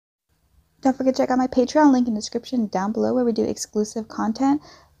Don't forget to check out my Patreon, link in the description down below, where we do exclusive content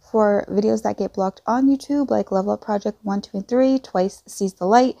for videos that get blocked on YouTube, like Level Up Project 1, 2, and 3, Twice Sees the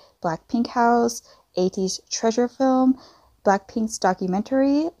Light, Blackpink House, AT's Treasure Film, Blackpink's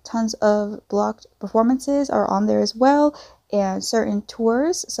documentary. Tons of blocked performances are on there as well, and certain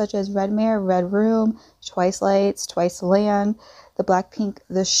tours such as Red Mare, Red Room, Twice Lights, Twice Land, the Blackpink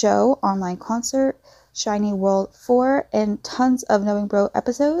The Show online concert, Shiny World 4, and tons of Knowing Bro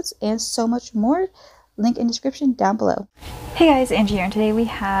episodes, and so much more. Link in description down below. Hey guys, Angie here, and today we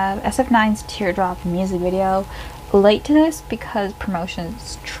have SF9's Teardrop music video. Late to this because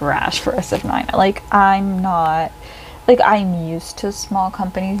promotion's trash for SF9. Like, I'm used to small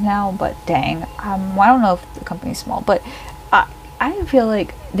companies now, but dang, well, I don't know if the company's small, but I feel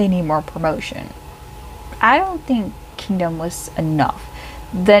like they need more promotion. I don't think Kingdom was enough.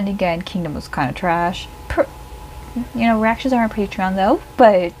 Then again, Kingdom was kind of trash. You know, reactions are on Patreon though,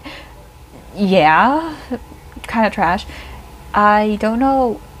 but yeah, kind of trash. I don't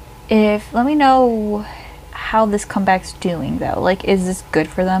know if, let me know how this comeback's doing though. Like, is this good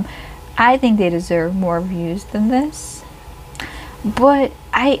for them? I think they deserve more views than this. But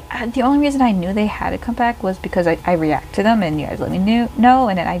the only reason I knew they had a comeback was because I react to them and you guys let me know,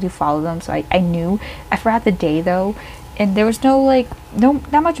 and then I do follow them, so I knew. I forgot the day though, and there was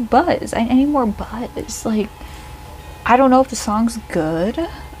not much buzz. I need more buzz. Like, I don't know if the song's good,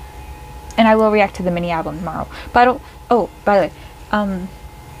 and I will react to the mini album tomorrow. But I don't. Oh, by the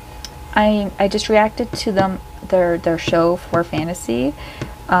way, I just reacted to their show for Fantasy,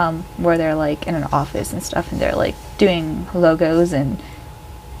 where they're like in an office and stuff, and they're like doing logos, and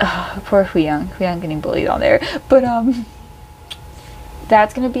poor Huyoung getting bullied on there. But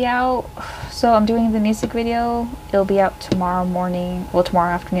that's gonna be out. So I'm doing the music video. It'll be out tomorrow morning, well,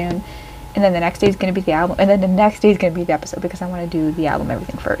 tomorrow afternoon, and then the next day is gonna be the album, and then the next day is gonna be the episode, because I want to do the album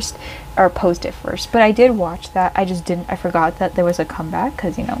everything first, or post it first. But I did watch that. I forgot that there was a comeback,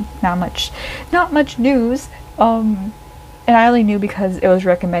 because, you know, not much news. And I only knew because it was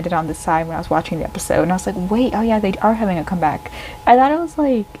recommended on the side when I was watching the episode, and I was like, wait, oh yeah, they are having a comeback. I thought it was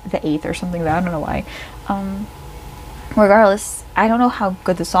like the 8th or something, but I don't know why. Regardless, I don't know how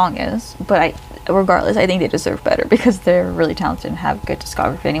good the song is, but regardless, I think they deserve better because they're really talented and have good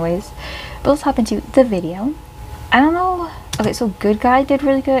discography anyways. But let's hop into the video. I don't know. Okay, so Good Guy did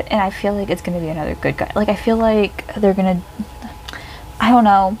really good, and I feel like it's gonna be another Good Guy. Like, I feel like they're gonna, I don't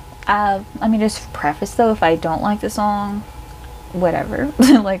know. Let me just preface though, if I don't like the song, whatever.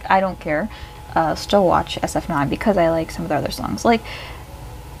 Like, I don't care. Still watch SF9 because I like some of the other songs. Like,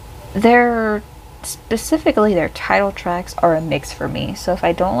 specifically their title tracks are a mix for me. So if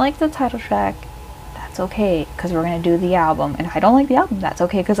I don't like the title track, that's okay, because we're gonna do the album. And if I don't like the album, that's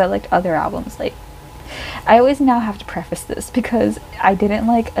okay, because I liked other albums. Like, I always now have to preface this because I didn't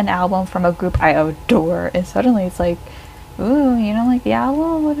like an album from a group I adore, and suddenly it's like, ooh, you don't like the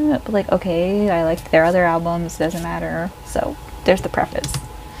album? What is it? But like, okay, I liked their other albums, doesn't matter. So there's the preface.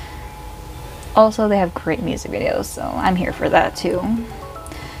 Also, they have great music videos, so I'm here for that too.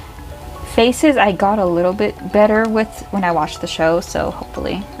 Faces I got a little bit better with when I watched the show, so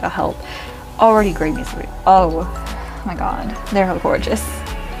hopefully that'll help. Already great music video. Oh my god, they're gorgeous.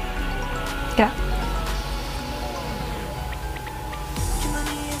 Yeah.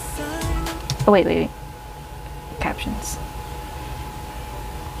 Oh wait. Captions.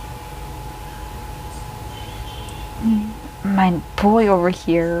 My boy over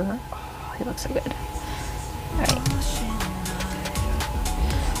here. Oh, he looks so good. Alright.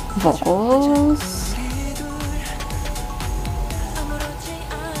 Vocals.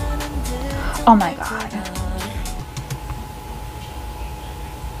 Oh my god.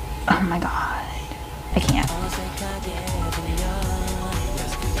 Oh my god. I can't.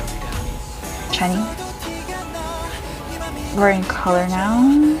 Shiny. We're in color now.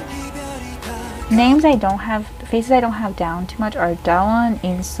 Names I don't have, faces I don't have down too much are Daewon,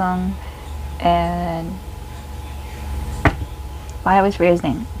 Insung, and I always forget his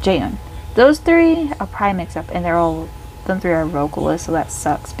name, Jaehyun. Those three I'll probably mix up, and them three are vocalists, so that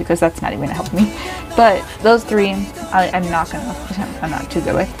sucks because that's not even gonna help me. But those three, I'm not too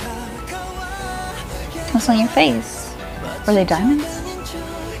good with. What's on your face? Were they diamonds?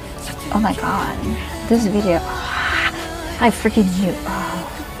 Oh my god, this video, I freaking knew. Oh.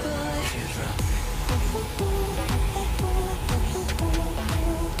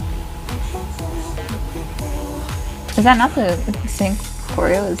 Is that not the same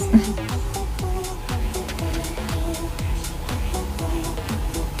choreo as?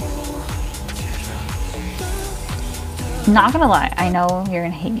 Not gonna lie, I know you're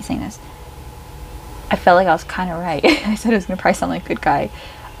gonna hate me saying this. I felt like I was kind of right. I said it was gonna probably sound like Good Guy.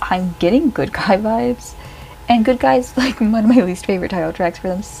 I'm getting Good Guy vibes. And Good Guy's like one of my least favorite title tracks for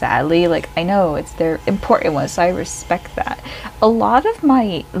them, sadly. Like, I know it's their important one, so I respect that. A lot of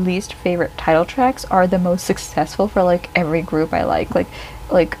my least favorite title tracks are the most successful for like every group I like. I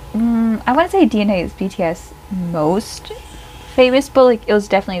want to say DNA is BTS most famous, but like it was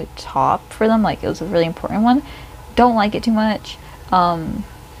definitely top for them. Like, it was a really important one. Don't like it too much.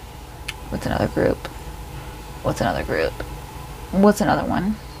 What's another group? What's another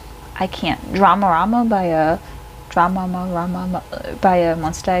one? I can't. Drama by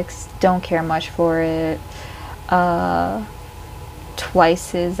Monsta X. Don't care much for it.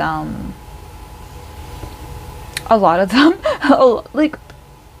 Twice is a lot of them. Like,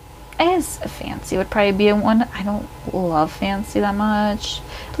 I guess Fancy would probably be one. I don't love Fancy that much.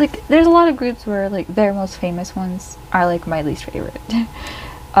 Like, there's a lot of groups where like their most famous ones are like my least favorite.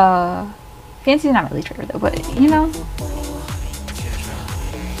 Fancy's not my least favorite though, but you know,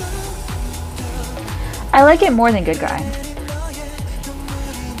 I like it more than Good Guy.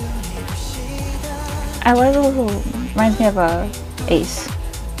 I like a little, reminds me of Ace.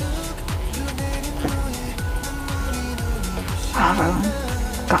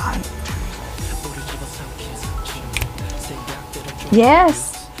 Oh God.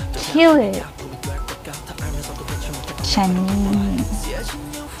 Yes, kill it. Chinese.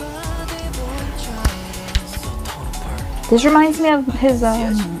 This reminds me of his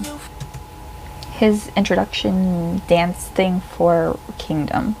introduction dance thing for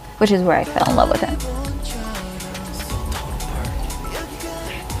Kingdom, which is where I fell in love with him.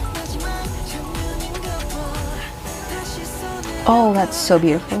 Oh, that's so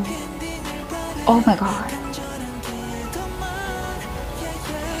beautiful. Oh my God.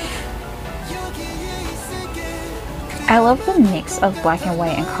 I love the mix of black and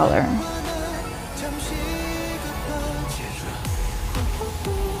white and color.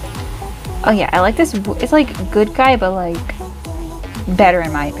 Oh yeah, I like this. It's like Good Guy, but like better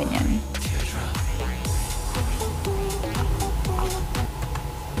in my opinion.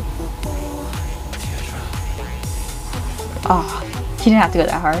 Oh, he didn't have to go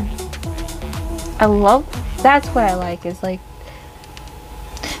that hard. I love, that's what I like, is like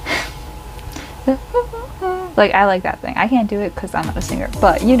like I like that thing. I can't do it because I'm not a singer,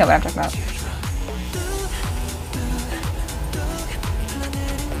 but you know what I'm talking about.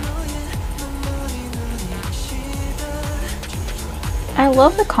 I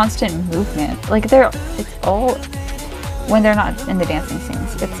love the constant movement. Like it's all, when they're not in the dancing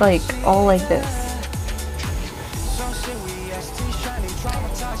scenes, it's like all like this.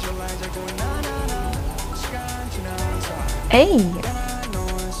 Hey!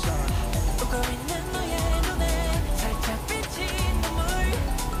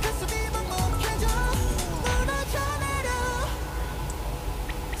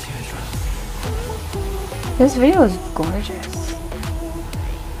 This video is gorgeous.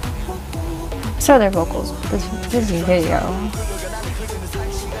 So are their vocals. This video.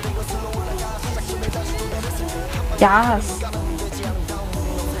 Yes.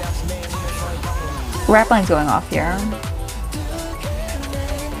 Rap line's going off here.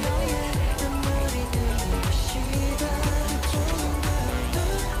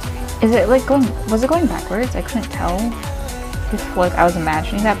 Is it like going, was it going backwards? I couldn't tell if like I was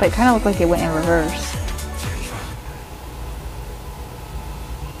imagining that, but it kind of looked like it went in reverse.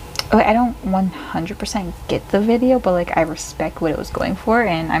 Okay, I don't 100% get the video, but like I respect what it was going for,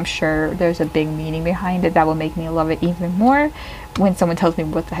 and I'm sure there's a big meaning behind it that will make me love it even more when someone tells me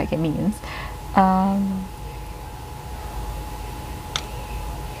what the heck it means.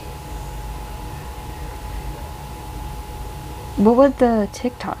 What would the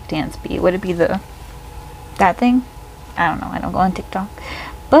TikTok dance be? Would it be that thing? I don't know. I don't go on TikTok.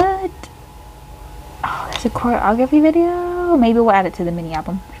 But oh, there's a choreography video. Maybe we'll add it to the mini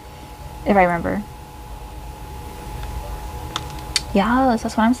album if I remember. Yes,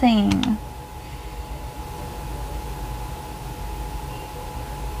 that's what I'm saying.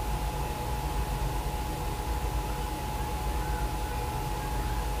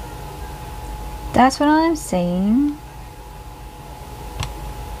 That's what I'm saying.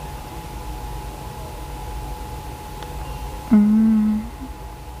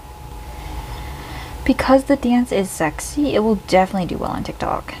 Because the dance is sexy, it will definitely do well on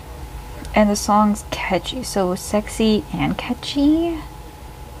TikTok. And the song's catchy, so sexy and catchy.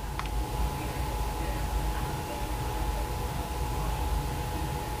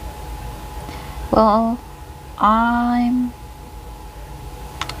 Well, I'm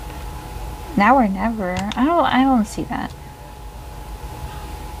now or never. I don't see that.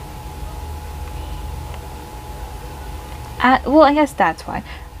 Well, I guess that's why.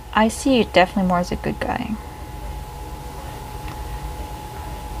 I see it definitely more as a good guy.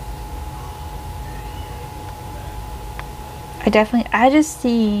 I just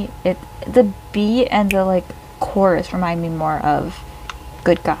see it, the beat and the like chorus remind me more of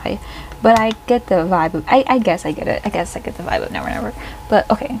good guy, but I get the vibe of, I guess I get it. I guess I get the vibe of Never Never. But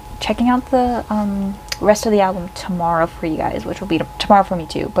okay, checking out the rest of the album tomorrow for you guys, which will be tomorrow for me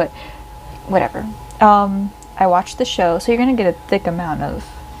too, but whatever. I watched the show, so you're gonna get a thick amount of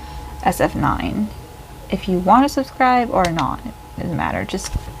SF9. If you want to subscribe or not, it doesn't matter.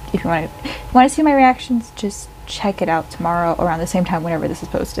 Just if you want to see my reactions, just check it out tomorrow around the same time whenever this is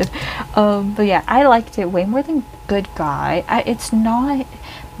posted. But yeah, I liked it way more than Good Guy. It's not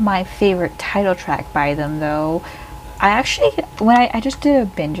my favorite title track by them though. I actually, when I just did a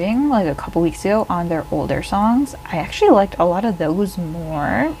binging like a couple weeks ago on their older songs, I actually liked a lot of those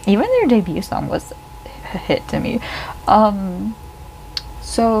more. Even their debut song was a hit to me.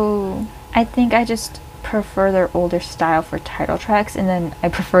 So I think I just prefer their older style for title tracks, and then I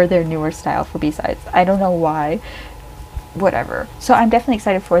prefer their newer style for B-sides. I don't know why. Whatever. So I'm definitely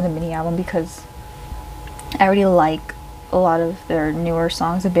excited for the mini album because I already like a lot of their newer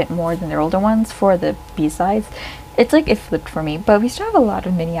songs a bit more than their older ones for the B-sides. It's like it flipped for me, but we still have a lot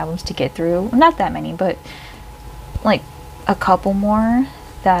of mini albums to get through. Not that many, but like a couple more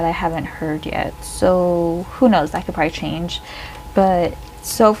that I haven't heard yet. So who knows, that could probably change. But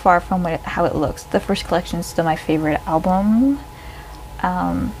so far from how it looks, the first collection is still my favorite album.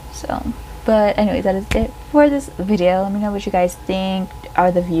 But anyway, that is it for this video. Let me know what you guys think.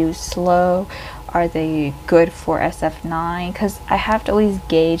 Are the views slow? Are they good for SF9? Because I have to always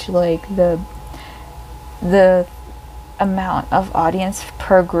gauge like the amount of audience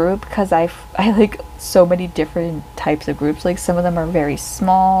per group, because I like so many different types of groups. Like some of them are very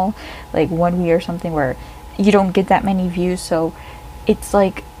small, like 1 week or something, where you don't get that many views, so it's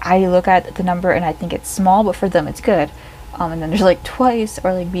like I look at the number and I think it's small, but for them it's good. And then there's like Twice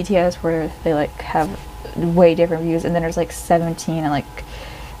or like BTS where they like have way different views, and then there's like 17 and like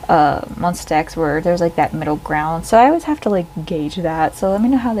Monsta X where there's like that middle ground. So I always have to like gauge that. So let me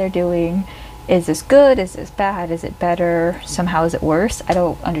know how they're doing. Is this good? Is this bad? Is it better? Somehow is it worse? I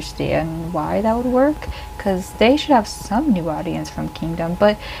don't understand why that would work, because they should have some new audience from Kingdom,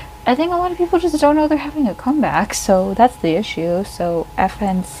 but I think a lot of people just don't know they're having a comeback, so that's the issue. So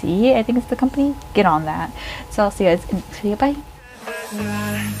FNC, I think it's the company, get on that. So I'll see you guys in the video. Bye.